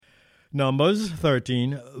Numbers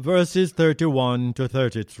 13, verses 31 to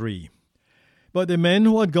 33. But the men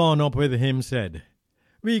who had gone up with him said,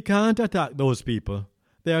 "We can't attack those people.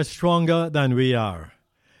 They are stronger than we are.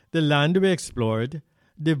 The land we explored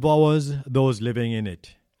devours those living in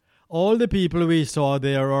it. All the people we saw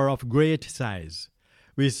there are of great size.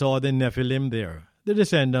 We saw the Nephilim there, the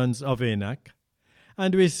descendants of Anak,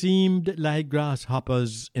 and we seemed like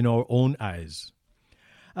grasshoppers in our own eyes."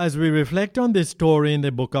 As we reflect on this story in the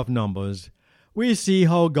book of Numbers, we see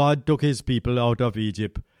how God took his people out of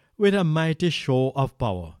Egypt with a mighty show of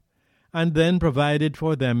power, and then provided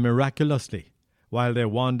for them miraculously while they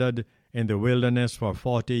wandered in the wilderness for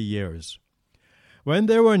 40 years. When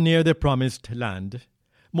they were near the promised land,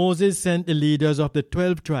 Moses sent the leaders of the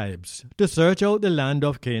 12 tribes to search out the land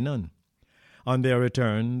of Canaan. On their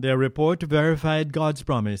return, their report verified God's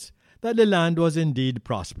promise that the land was indeed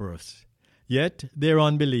prosperous. Yet their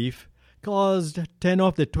unbelief caused 10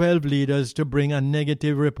 of the 12 leaders to bring a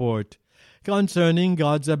negative report concerning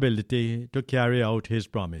God's ability to carry out his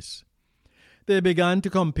promise. They began to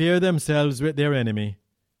compare themselves with their enemy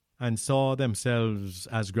and saw themselves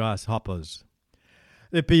as grasshoppers.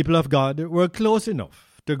 The people of God were close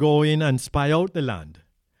enough to go in and spy out the land.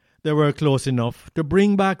 They were close enough to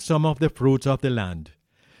bring back some of the fruits of the land.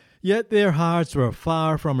 Yet their hearts were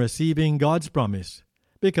far from receiving God's promise,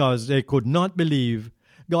 because they could not believe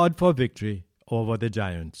God for victory over the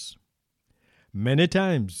giants. Many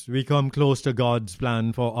times we come close to God's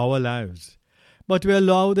plan for our lives, but we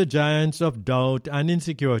allow the giants of doubt and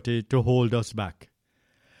insecurity to hold us back.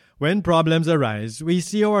 When problems arise, we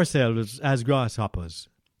see ourselves as grasshoppers,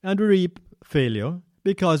 and we reap failure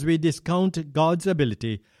because we discount God's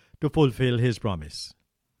ability to fulfill his promise.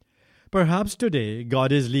 Perhaps today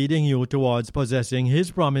God is leading you towards possessing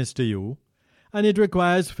his promise to you, and it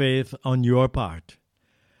requires faith on your part.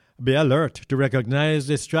 Be alert to recognize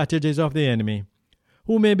the strategies of the enemy,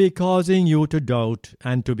 who may be causing you to doubt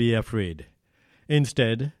and to be afraid.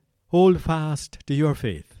 Instead, hold fast to your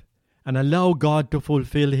faith and allow God to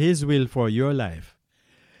fulfill his will for your life.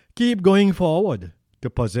 Keep going forward to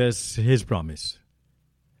possess his promise.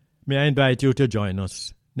 May I invite you to join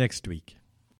us next week.